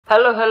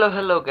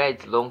Hello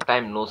guys, long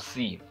time no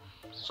see.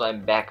 So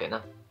I'm back,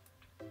 na.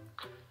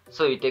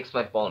 So he takes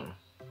my pawn.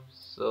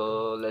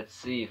 So let's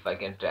see if I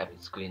can trap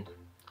his queen.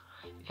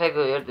 If I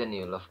go here, then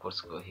he will of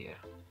course go here.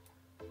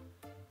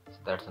 So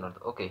that's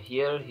not okay.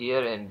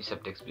 Here, and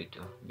bishop takes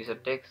b2.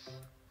 Bishop takes,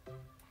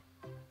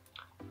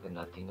 then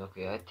nothing.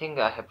 Okay, I think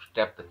I have to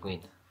trap the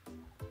queen.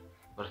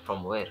 But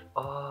from where?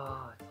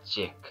 Oh,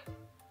 check.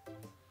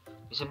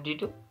 Bishop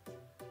d2.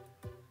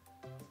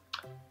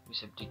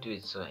 Bishop d2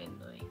 is so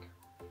annoying.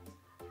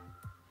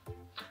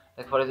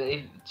 Like for example,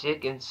 if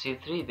check in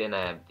c3, then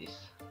I have this,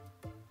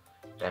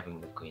 trapping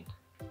the queen.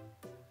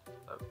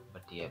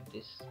 But you have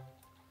this.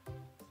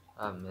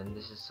 Ah man,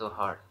 this is so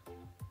hard.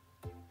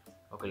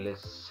 Okay,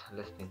 let's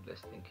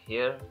think.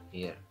 Here,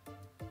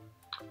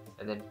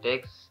 and then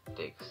takes,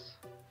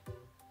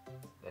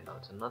 then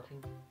also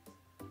nothing.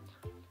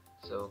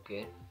 So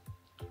okay,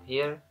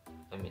 here,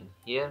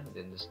 here,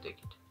 then just take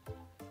it.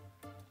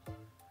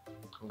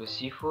 Okay,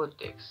 c4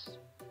 takes.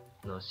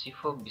 No,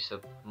 c4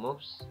 bishop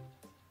moves.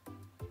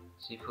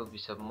 C4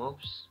 bishop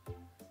moves.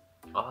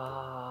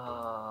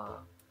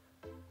 Ah,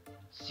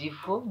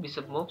 c4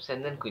 bishop moves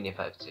and then queen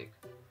a5 check.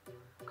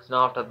 Because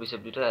now after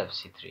bishop d2 I have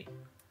c3.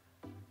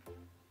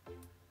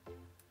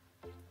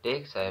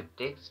 Takes, I have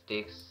takes,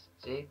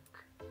 check.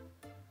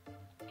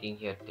 King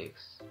here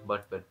takes,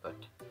 but.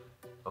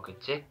 Okay,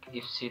 check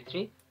if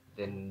c3,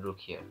 then rook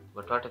here.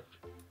 But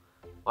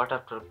what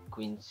after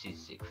queen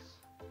c6?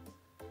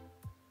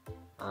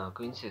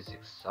 Queen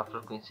c6.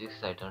 After queen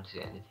c6, I don't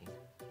see anything.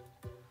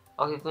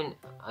 Okay,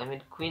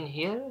 queen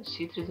here,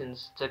 c3, then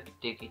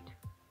take it.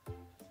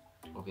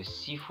 Okay,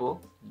 c4,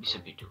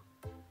 bishop e2.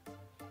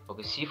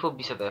 Okay, c4,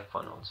 bishop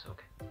f1 also.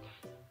 Okay,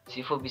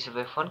 c4, bishop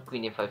f1,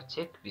 queen a5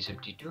 check,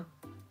 bishop d2,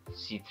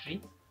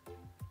 c3.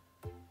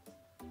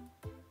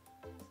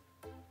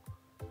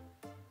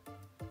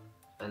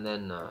 And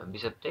then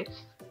bishop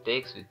takes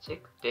with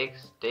check,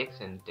 takes,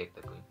 and take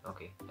the queen.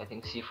 Okay, I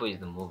think c4 is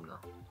the move now.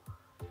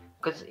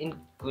 Because in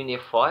queen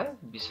a5,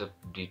 bishop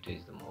d2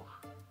 is the move.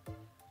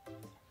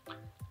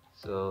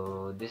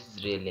 So this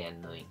is really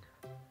annoying.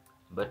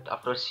 But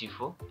after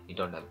c4, you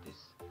don't have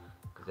this,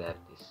 because I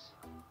have this.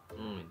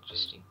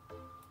 Interesting.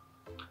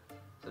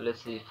 So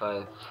let's see if I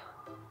have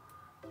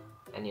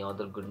any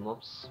other good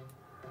moves.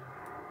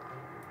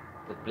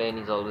 The plane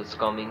is always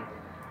coming.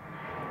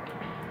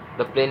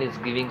 The plane is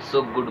giving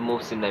so good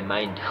moves in my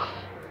mind.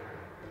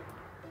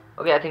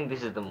 Okay, I think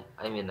this is the,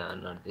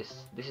 not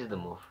this. This is the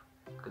move.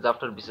 Because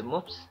after bishop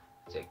moves,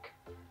 check.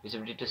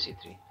 Bishop d2,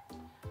 c3.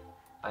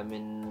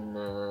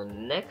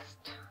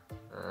 Next,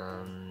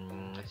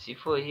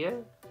 c4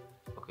 here.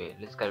 Okay,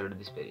 let's calculate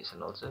this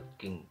variation also.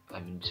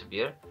 Bishop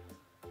here.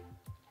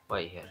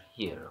 Why here?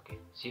 Here, okay.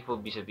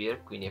 c4, bishop here,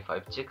 queen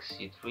a5 check,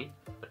 c3.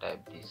 But I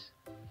have this.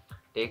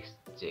 Takes,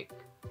 check.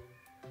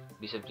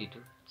 Bishop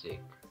d2,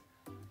 check.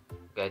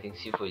 Okay, I think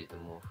c4 is the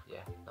move.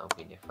 Yeah. Now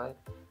queen a5.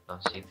 Now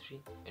c3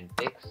 and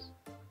takes.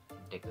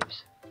 Take the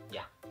bishop.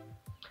 Yeah.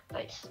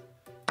 Nice.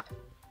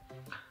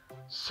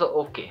 So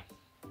okay,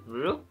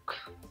 rook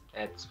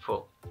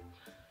h4.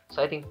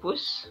 So I think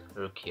push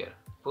rook here.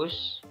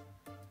 Push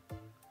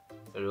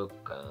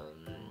rook.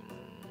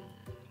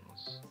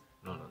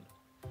 No.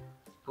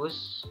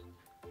 Push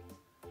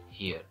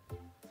here.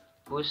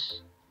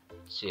 Push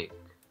check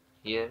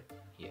here.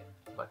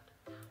 But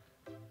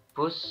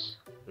push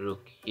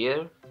rook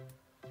here,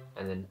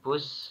 and then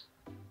push.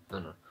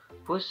 No.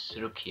 Push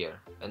rook here,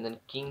 and then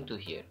king to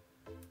here.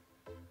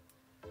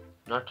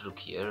 Not rook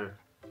here.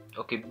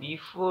 Okay,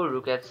 before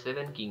rook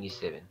h7, king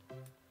e7,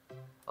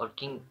 or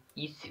king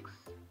e6.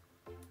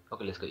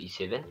 Okay, let's go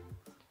e7.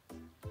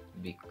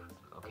 Big.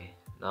 Okay,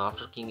 now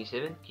after king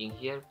e7, king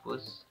here,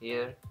 push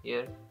here,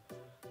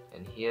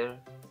 and here.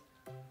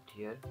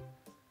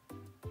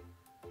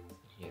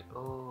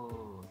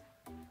 Oh,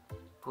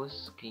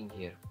 push king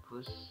here,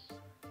 push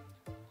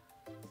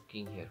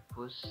king here,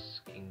 push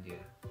king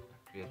there.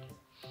 Creative.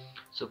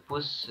 So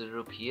push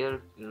rook here,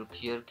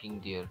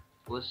 king there,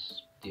 push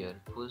there.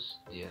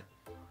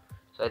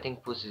 So I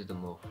think push is the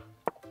move.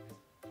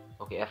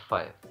 Okay,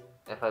 f5.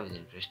 f5 is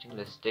interesting.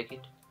 Let's take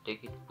it,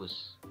 push.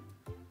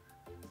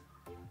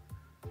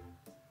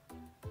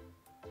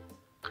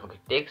 Okay,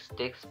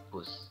 takes,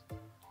 push.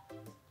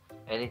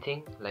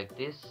 Anything like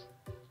this,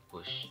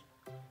 push.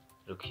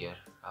 Look here.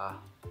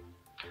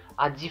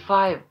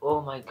 G5.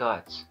 Oh my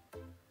god.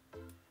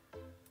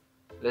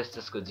 Let's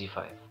just go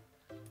g5.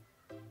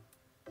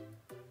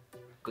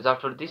 Because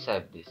after this I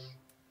have this.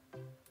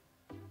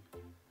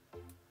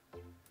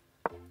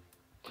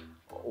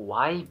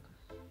 Why?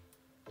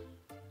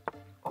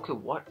 Okay,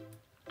 what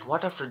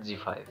after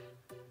g5?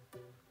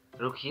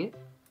 Rook here?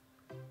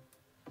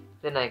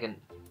 Then I can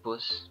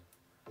push.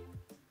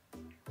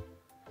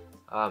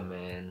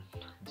 Man,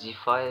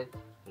 g5,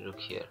 rook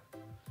here.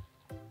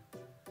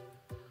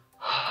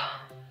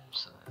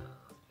 So,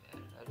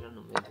 I don't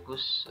know, maybe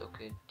push.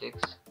 Okay,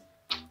 takes.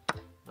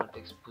 Not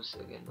takes, push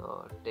again,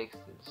 or takes,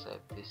 then I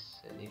have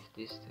this, and if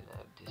this, then I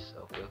have this.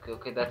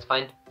 Okay, that's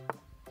fine.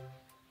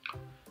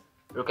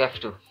 Rook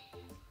f2.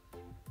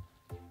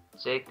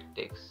 Check,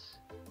 takes.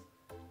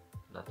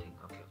 Nothing.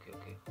 Okay.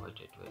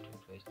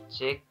 Wait.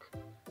 Check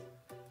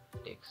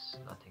takes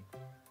nothing.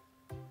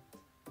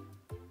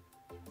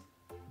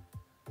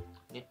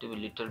 Need to be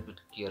little bit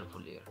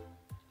careful here.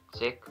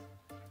 Check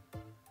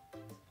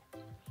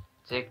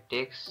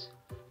takes,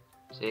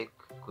 check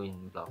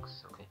queen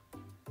blocks. Okay.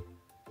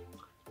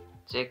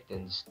 Check,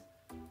 then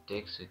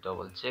takes with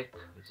double check,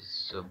 which is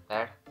so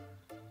bad.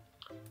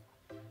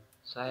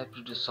 So I have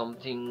to do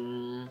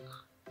something.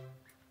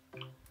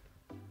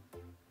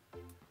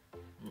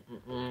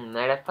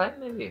 Knight f5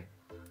 maybe,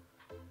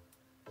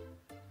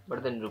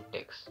 but then rook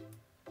takes.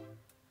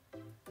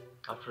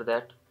 After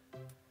that,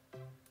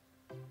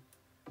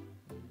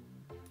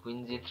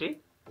 queen g3,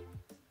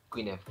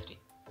 queen f3,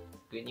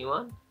 queen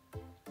e1,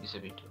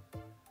 bishop e2.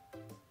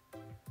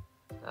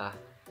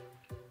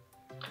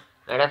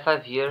 Knight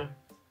f5 here,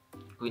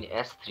 queen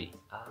s3.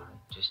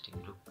 Interesting.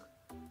 Rook.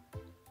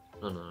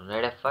 No.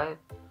 Knight f5,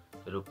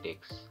 rook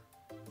takes.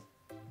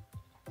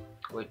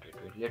 Wait.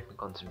 Let me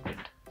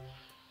concentrate.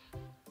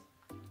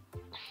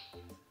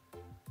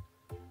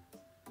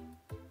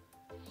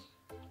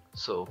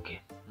 So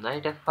okay,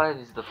 knight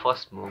f5 is the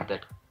first move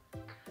that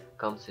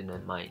comes in my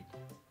mind.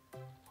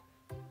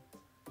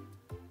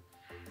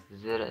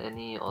 Is there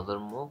any other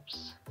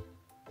moves?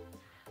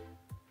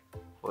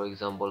 For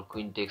example,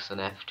 queen takes on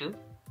f2,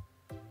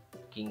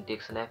 king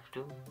takes on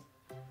f2,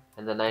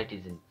 and the knight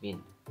is in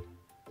pin.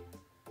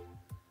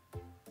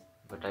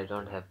 But I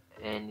don't have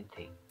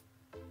anything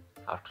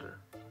after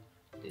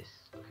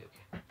this. Okay.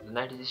 The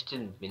knight is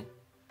still in pin.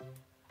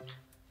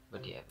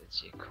 But yeah,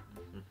 let's check.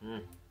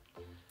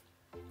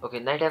 Okay,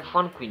 knight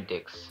f1, queen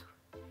takes.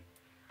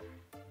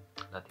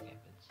 Nothing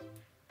happens.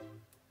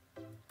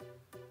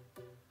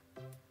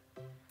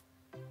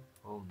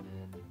 Oh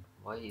man,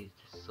 why is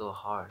this so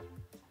hard?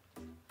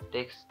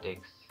 Takes.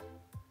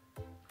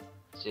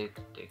 Check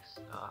takes.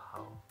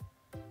 How?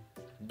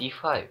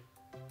 d5.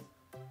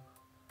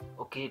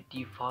 Okay,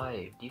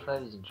 d5.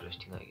 d5 is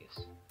interesting, I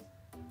guess.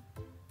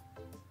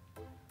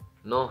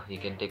 No, he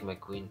can take my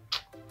queen.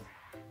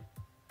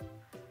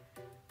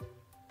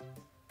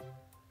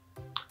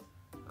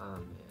 Oh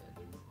man,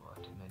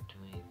 what am I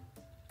doing?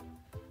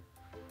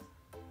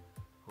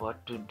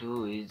 What to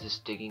do is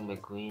just taking my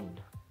queen.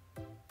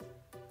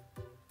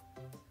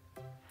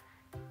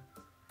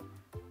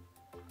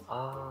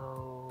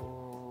 Oh,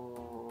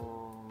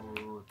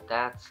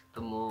 that's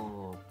the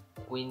move.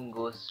 Queen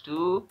goes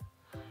to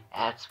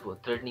h4,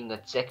 threatening a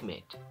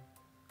checkmate.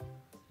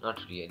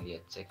 Not really a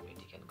checkmate,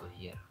 you can go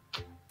here.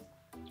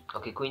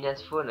 Okay, queen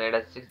h4, knight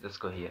h6, let's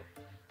go here.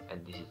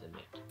 And this is a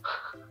mate.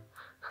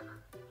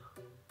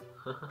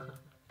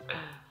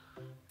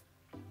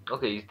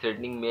 Okay, he's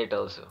threatening mate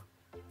also.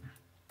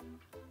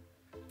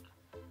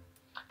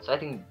 So I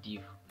think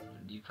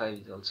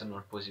d5 is also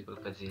not possible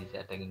because he's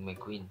attacking my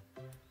queen.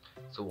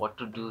 So what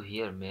to do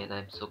here, man?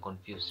 I'm so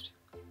confused.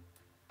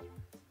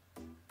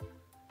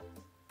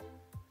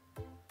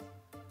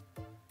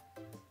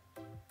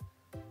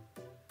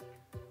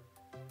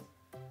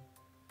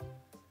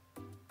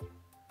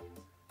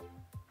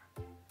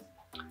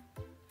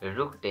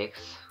 Rook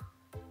takes,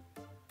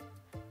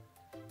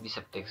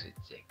 bishop takes with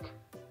check.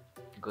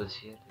 Goes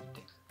here, it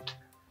takes.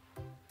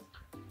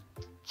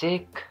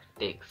 Check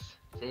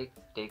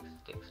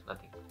takes,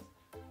 nothing.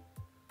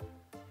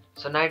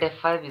 So knight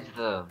f5 is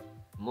the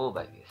move,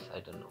 I guess. I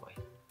don't know why.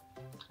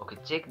 Okay,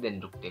 check,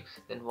 then rook takes.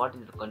 Then what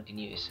is the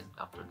continuation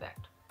after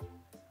that?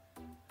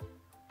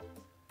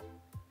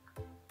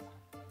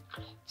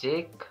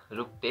 Check,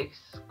 rook takes,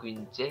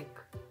 queen check,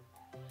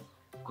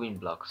 queen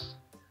blocks.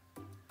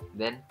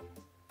 Then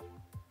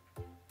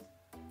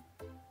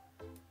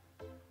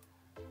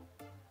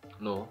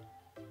no.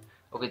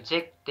 Okay,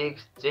 check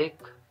takes, check,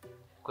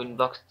 queen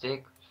blocks,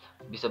 check,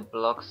 bishop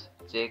blocks,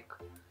 check,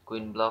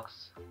 queen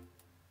blocks.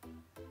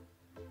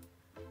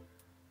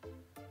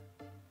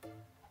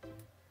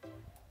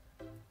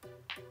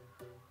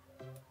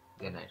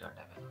 Then I don't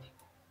have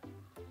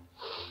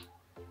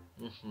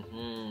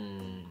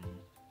anything.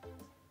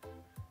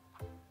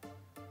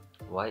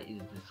 Why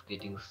is this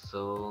getting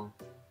so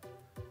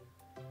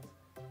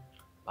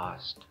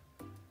fast?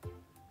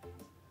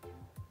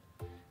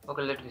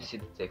 Okay, let me see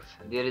the checks.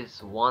 There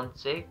is one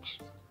check,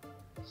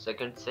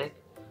 second check,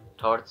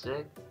 third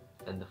check,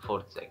 and the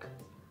fourth check.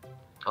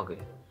 Okay,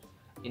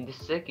 in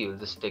this check you will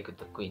just take with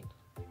the queen,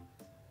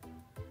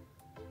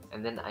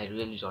 and then I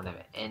really don't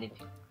have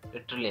anything,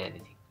 literally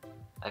anything.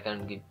 I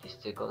can give this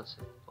check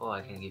also. Oh,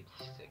 I can give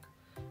this check,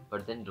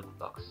 but then rook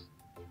blocks.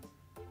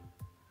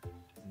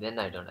 Then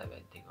I don't have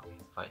anything. Okay,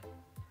 fine.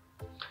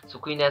 So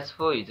queen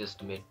h4 is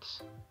just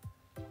mates.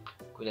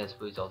 Queen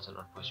h4 is also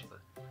not possible.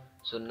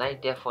 So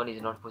knight f1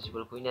 is not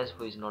possible. Queen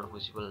h4 is not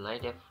possible.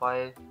 Knight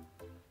f5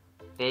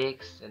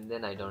 takes, and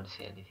then I don't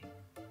see anything.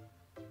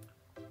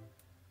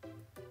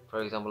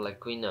 For example, like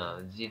queen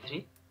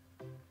g3.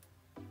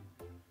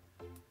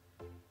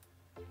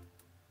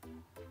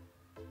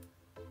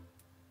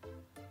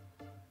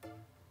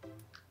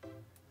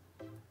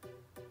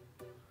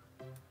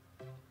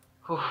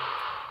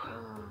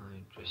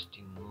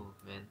 Interesting move,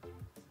 man.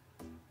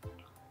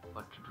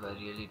 What to do, I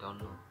really don't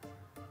know.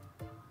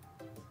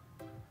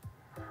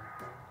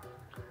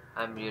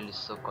 I'm really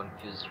so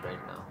confused right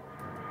now.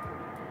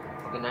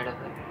 Okay, knight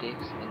f5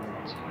 takes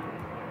and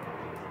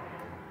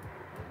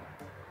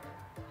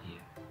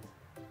here.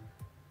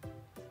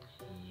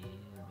 Here,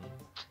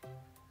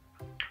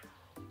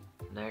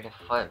 knight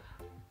f5.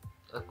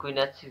 Queen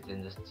h6,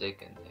 then just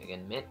check and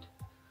again mate.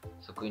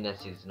 So queen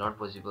h6 is not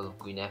possible.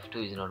 Queen f2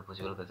 is not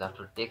possible because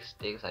after takes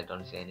I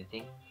don't see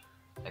anything.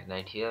 Like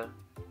knight here,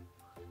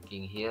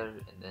 king here,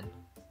 and then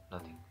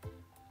nothing.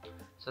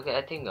 So okay,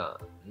 I think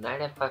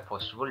knight f5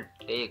 possible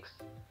takes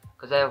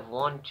because I have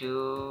 1,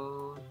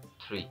 2,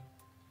 3.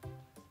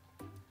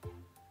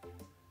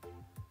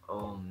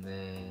 Oh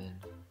man.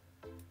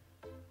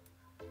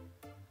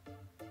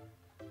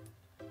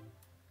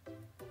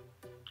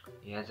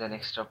 He has an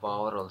extra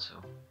power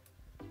also.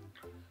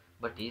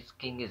 But his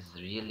king is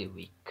really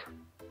weak.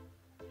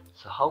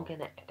 So how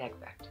can I attack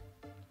that?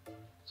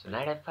 So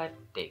knight f5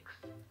 takes.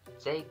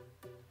 Take,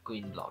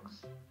 queen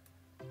blocks.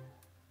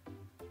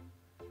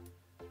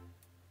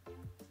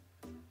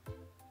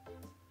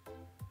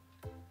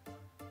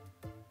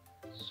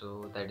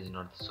 So that is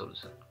not the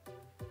solution.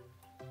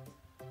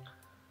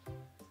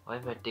 Why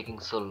am I taking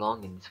so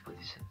long in this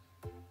position?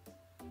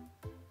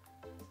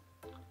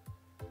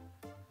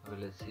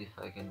 Okay, let's see if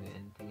I can do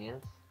anything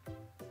else.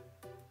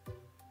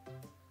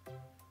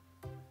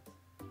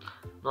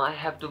 No, I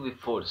have to be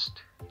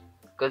forced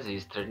because he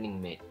is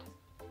threatening mate.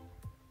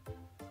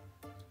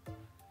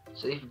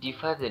 So if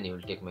d5, then he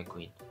will take my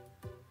queen.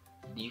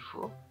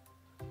 d4,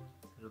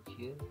 look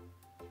here.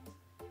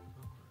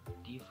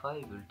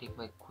 d5 will take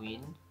my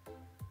queen.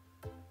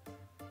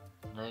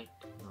 Knight,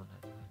 no,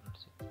 knight, not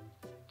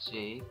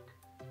check.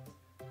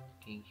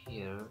 King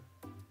here.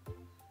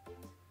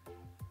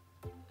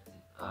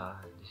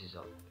 This is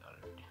all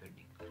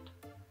defending that.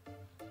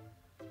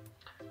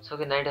 So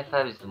okay, knight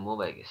f5 is the move,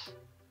 I guess.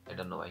 I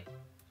don't know why.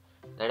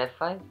 Knight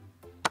f5.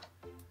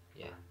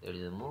 Yeah, there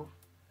is a move.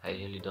 I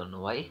really don't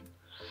know why.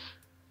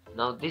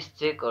 Now this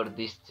check or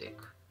this check,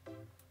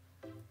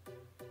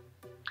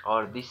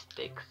 or this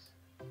takes,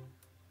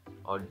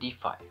 or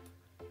d5.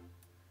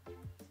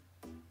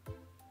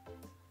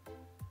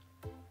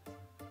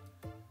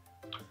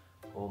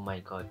 Oh my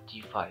god,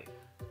 d5.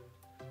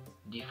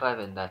 d5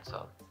 and that's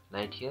all.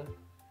 Knight here.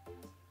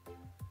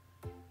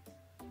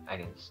 I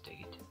can just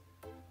take it.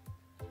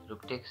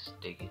 Rook takes,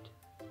 take it.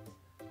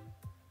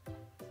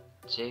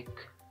 Check.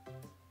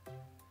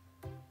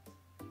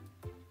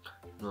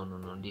 No,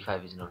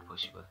 d5 is not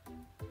possible.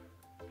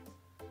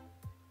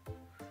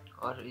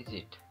 Or is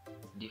it?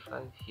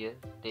 d5 here,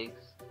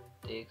 takes,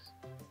 check,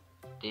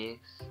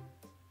 takes.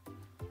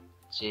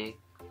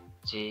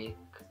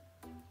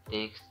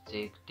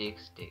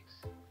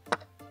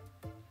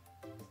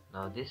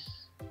 Now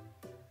this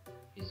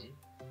is it.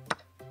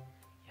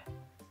 Yeah.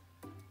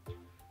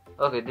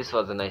 Okay, this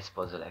was a nice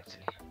puzzle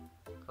actually.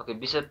 Okay,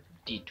 bishop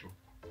d2.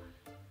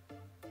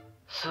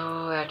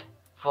 So at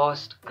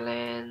first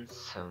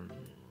glance,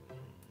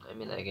 I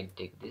mean I can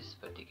take this,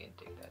 but he can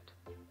take that.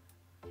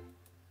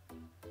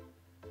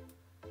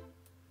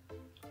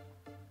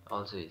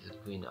 Also is a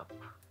queen up,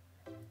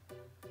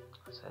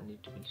 so I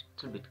need to be a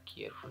little bit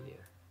careful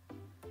here.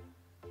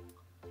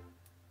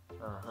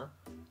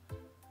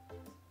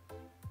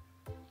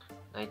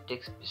 Knight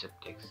takes, bishop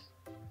takes.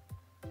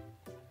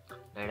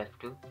 Knight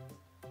f2.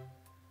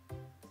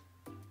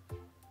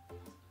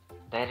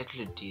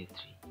 Directly d3.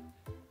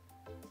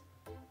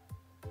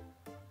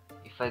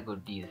 If I go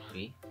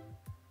d3,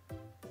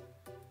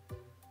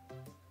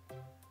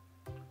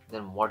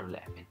 then what will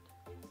happen?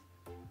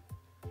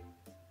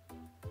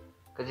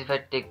 Because if I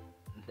take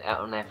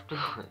on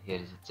f2, here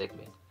is a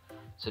checkmate.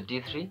 So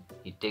d3,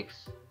 he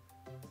takes.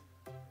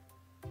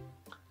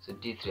 So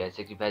d3, I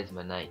sacrifice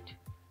my knight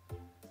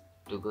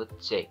to go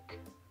check.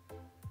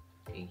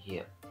 King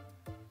here.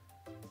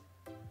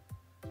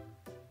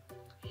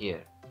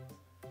 Here.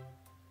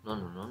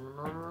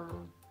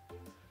 No.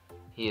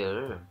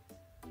 Here.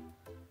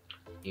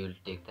 He will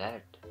take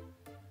that.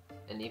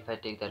 And if I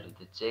take that with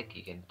the check,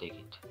 he can take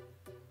it.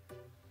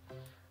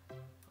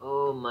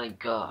 Oh my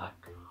god.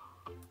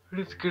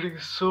 It's getting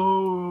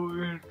so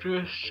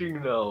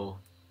interesting now.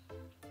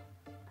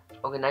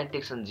 Okay, knight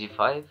takes on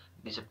g5,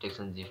 bishop takes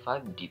on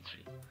g5,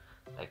 d3.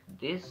 Like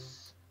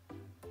this,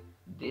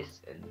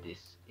 and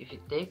this. If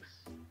it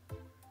takes,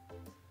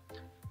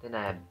 then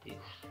I have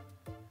this.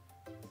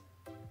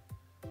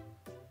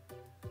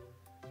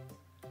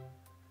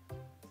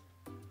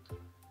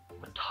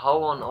 But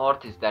how on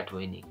earth is that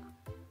winning?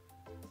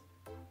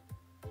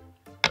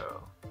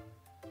 Bro.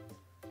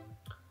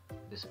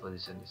 This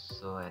position is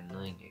so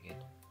annoying again.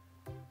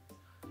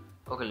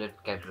 Okay, let's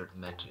calculate the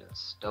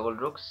materials. Double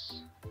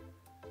rooks.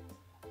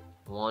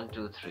 1,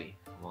 2, 3.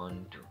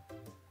 1, 2.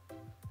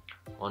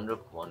 1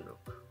 rook, 1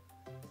 rook.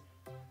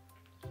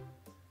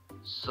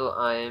 So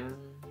I'm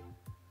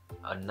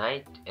a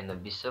knight and a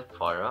bishop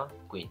for a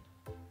queen.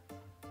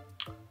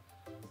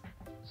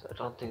 So I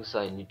don't think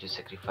so I need to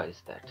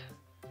sacrifice that.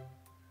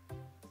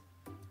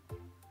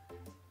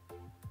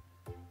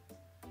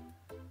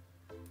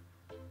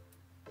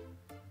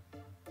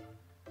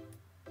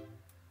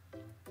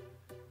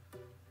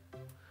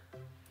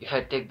 If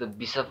I take the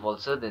bishop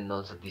also, then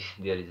also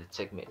there is a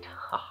checkmate.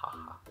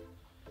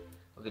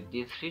 Okay,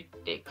 d3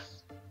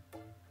 takes,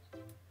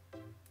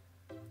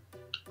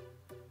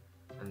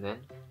 and then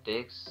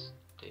takes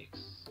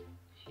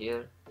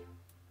here,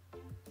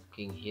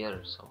 king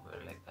here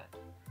somewhere like that.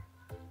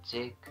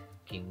 Check,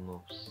 king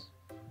moves,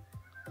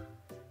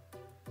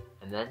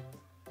 and then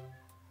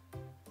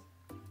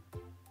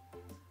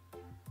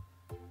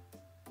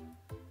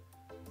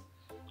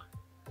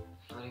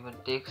not even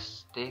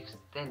takes,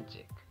 then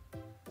check.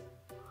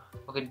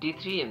 Okay,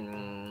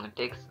 d3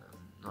 takes.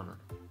 No.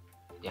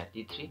 Yeah,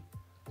 d3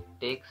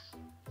 takes,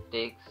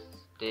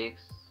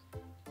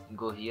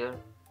 go here.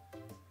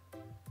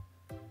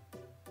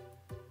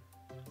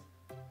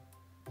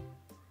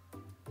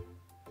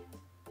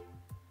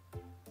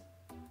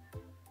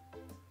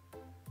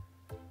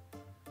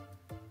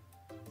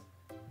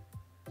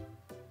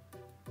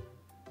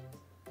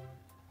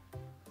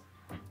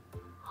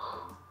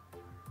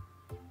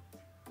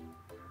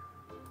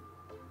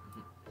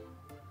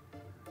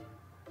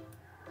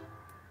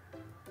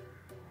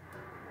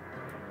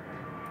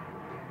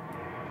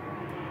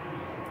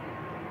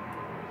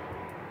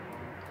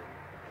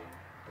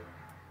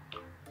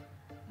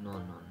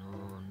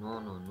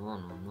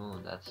 No,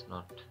 that's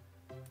not good,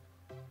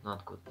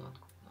 not good.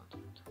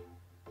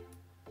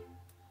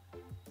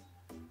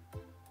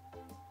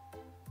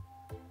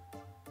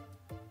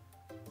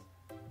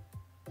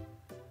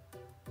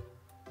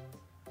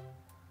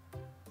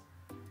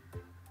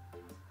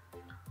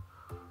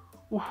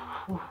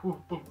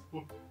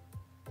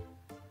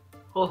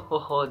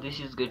 Oh, this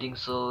is getting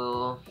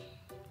so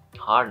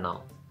hard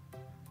now.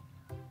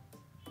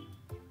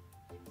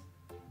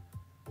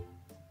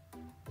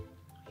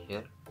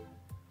 Here,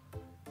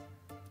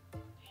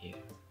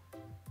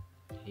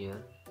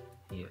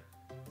 here.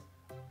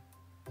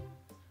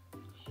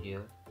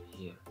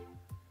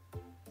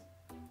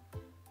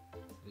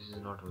 This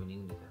is not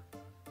winning either.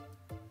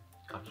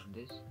 After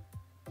this,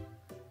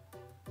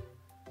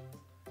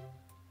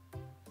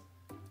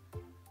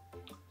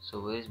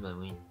 so where is my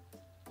win?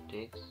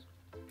 Takes.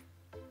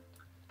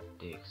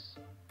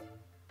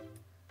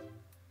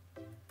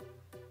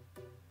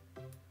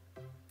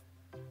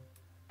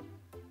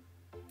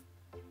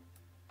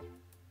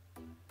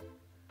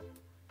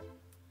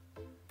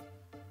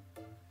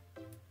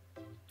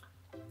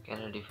 Can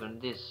I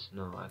defend this?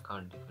 No, I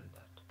can't defend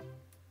that.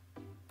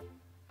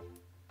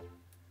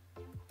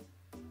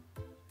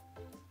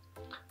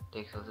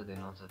 Takes also,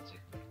 then also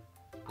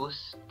checkmate.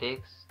 Push,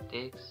 takes.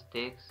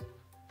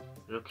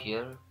 Rook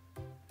here.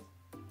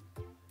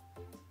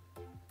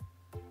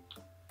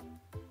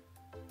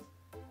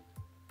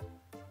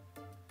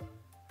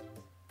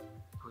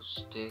 Push,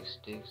 takes.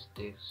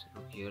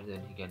 Rook here,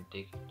 then he can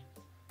take it.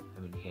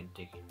 He can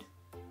take it.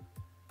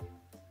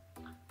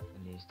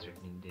 And he is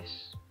threatening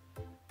this.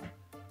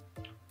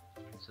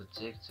 So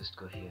check, just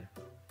go here.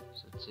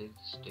 So check,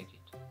 just take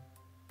it.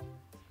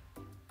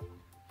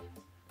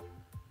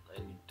 I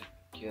need to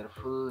be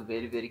careful,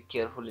 very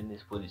careful in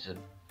this position.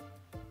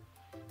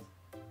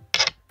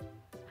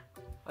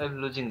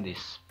 I'm losing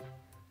this.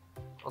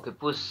 Okay,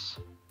 push.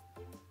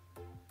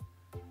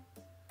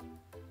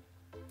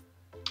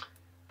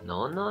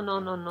 No.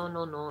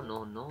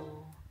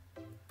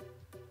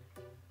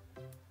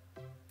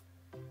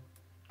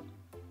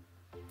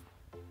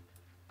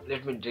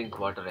 Let me drink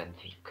water and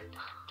think.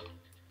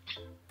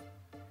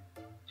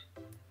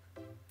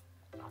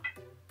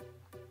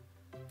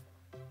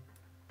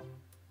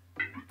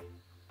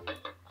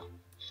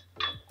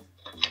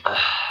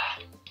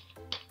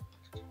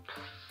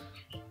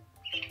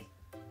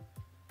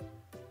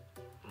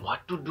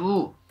 What to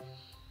do?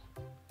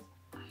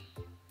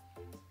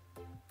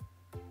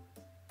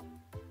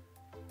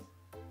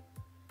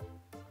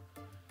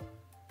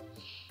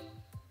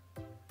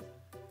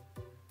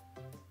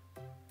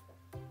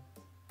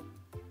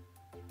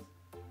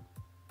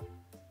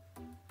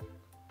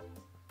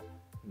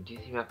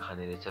 D3मा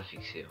खाने रहेछ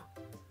फिक्सै हो.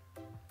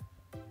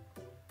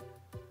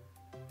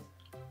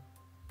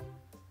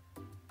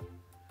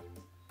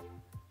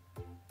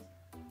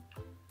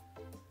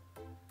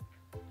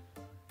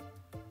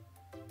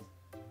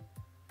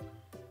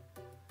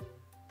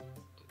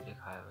 त्यसले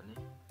खायो भने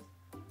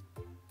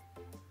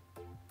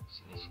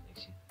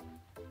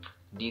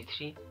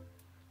एकछिन.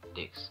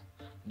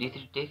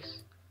 D3 takes,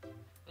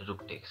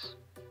 rook takes.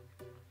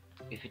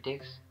 If he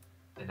takes,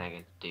 then I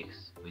can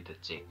takes with a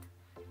check.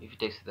 If he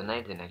takes the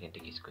knight, then I can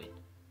take his queen,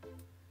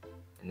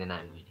 and then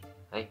I'm winning,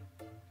 right?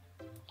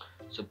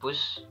 So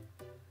push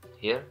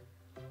here,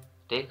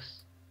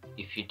 takes.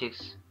 If he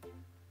takes,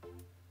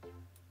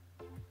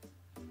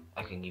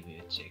 I can give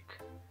you a check.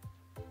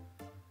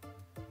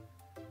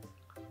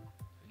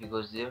 If he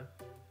goes there,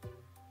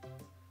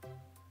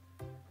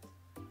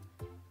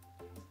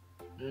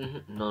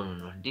 no,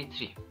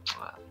 D3.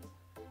 Wow.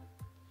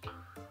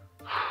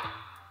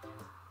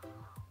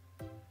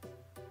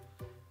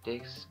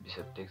 Takes,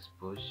 bishop takes,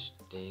 push,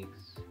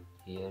 takes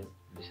here,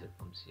 bishop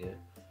comes here,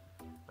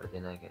 but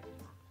then I can.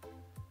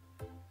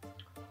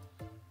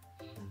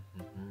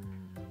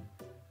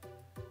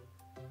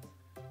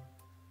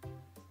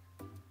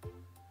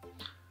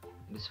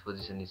 This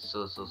position is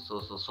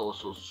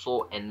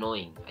so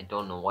annoying. I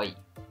don't know why.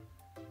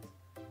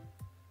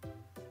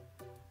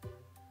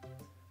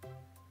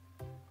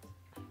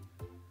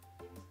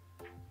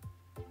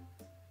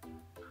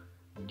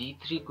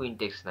 D3, queen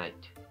takes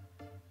knight.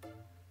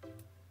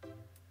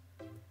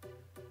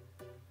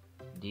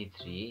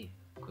 D3,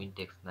 queen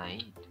takes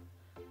knight.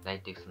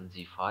 Knight takes on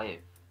G5.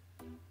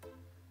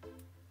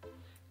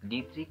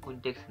 D3, queen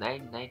takes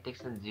knight. Knight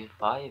takes on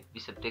G5.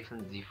 Bishop takes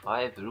on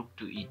G5. Rook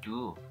to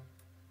E2.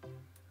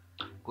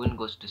 Queen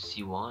goes to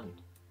C1.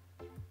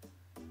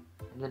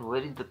 And then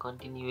where is the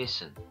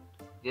continuation?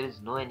 There is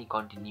no any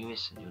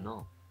continuation, you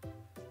know.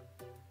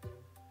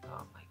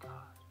 Oh my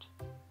god.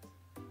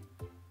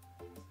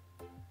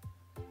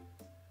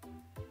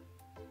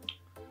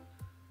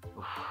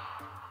 Oof.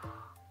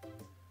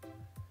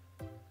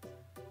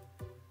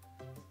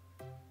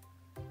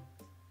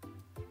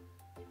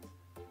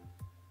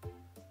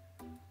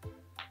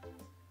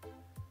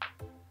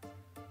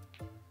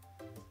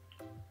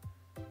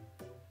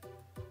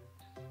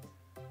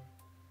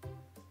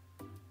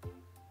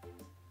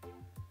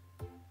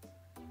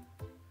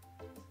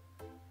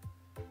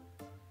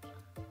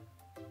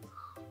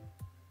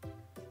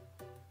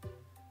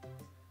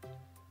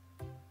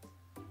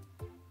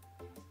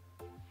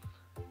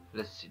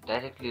 Let's see.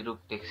 Directly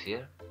rook takes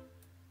here.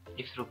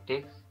 If rook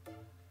takes,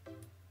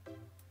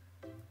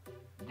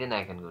 then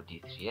I can go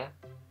d3, yeah?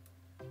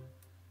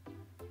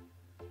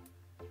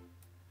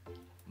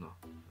 No.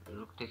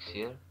 Rook takes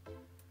here.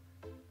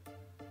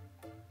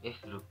 If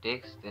rook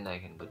takes, then I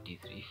can go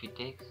d3. If he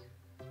takes,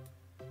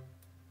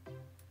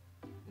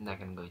 then I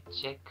can go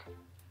check.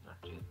 Not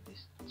really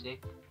this. Check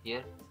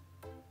here.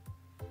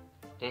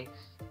 Takes.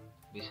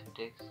 Bishop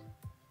takes.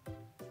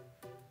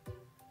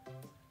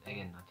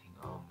 Again nothing.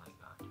 Oh my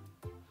god.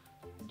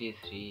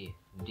 D3.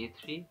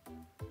 D3.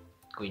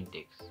 Queen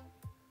takes.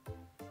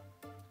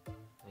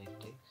 Knight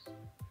takes.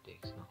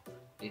 Takes. No.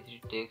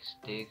 D3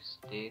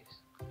 takes.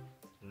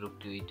 Rook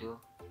to E2.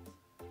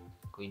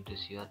 Queen to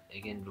C1.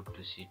 Again rook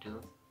to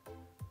C2.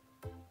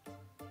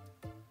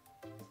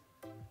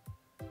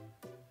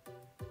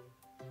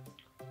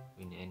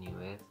 Queen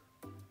anywhere.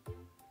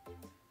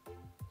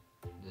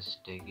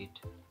 Just take it,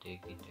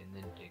 and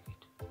then take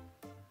it.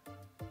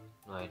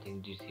 No, I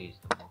think D3 is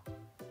the move.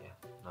 Yeah,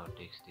 now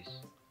takes this.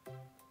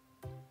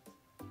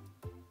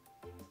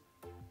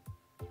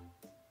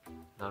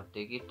 Now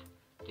take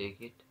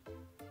it.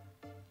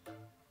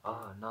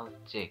 Ah, now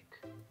check.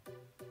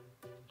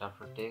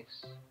 After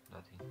takes,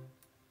 nothing.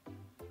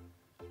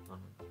 No,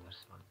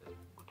 that's not the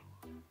good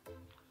move.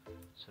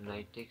 So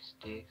knight takes.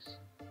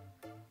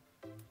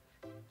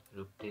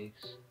 Rook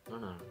takes. No,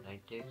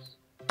 knight takes.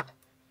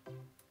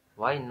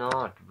 Why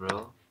not,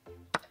 bro?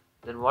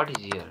 Then what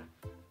is here?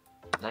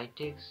 Knight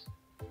takes.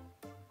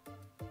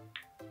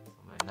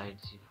 Oh, my knight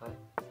c5.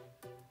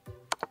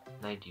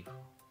 Knight e4.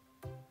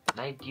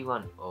 Knight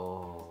d1.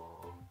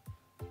 Oh.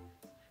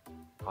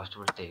 First of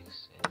all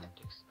takes and then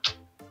takes.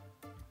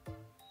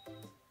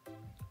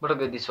 But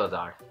okay, this was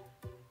hard.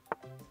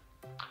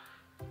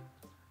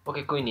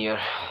 Okay, queen here.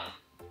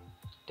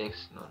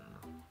 Takes. No.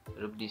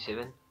 Rook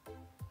d7.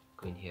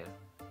 Queen here.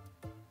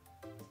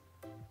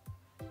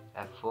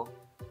 f4.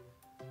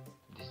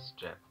 This is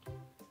trapped.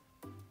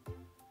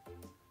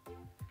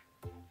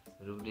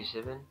 Rook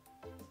d7.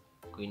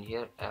 Queen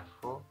here.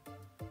 f4.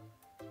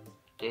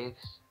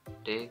 Takes.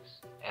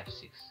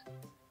 f6.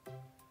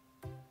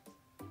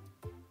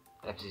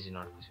 f6 is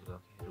not possible.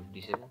 Okay. Rook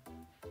d7.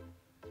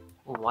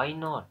 Oh, why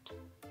not?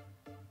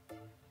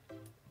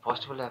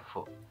 First of all,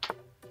 f4.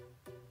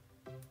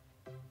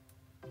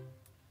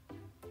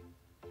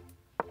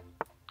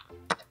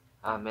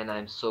 Ah man,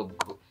 I'm so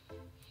good.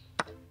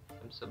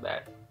 I'm so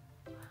bad.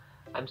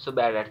 I'm so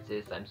bad at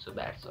this. I'm so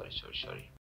bad. Sorry.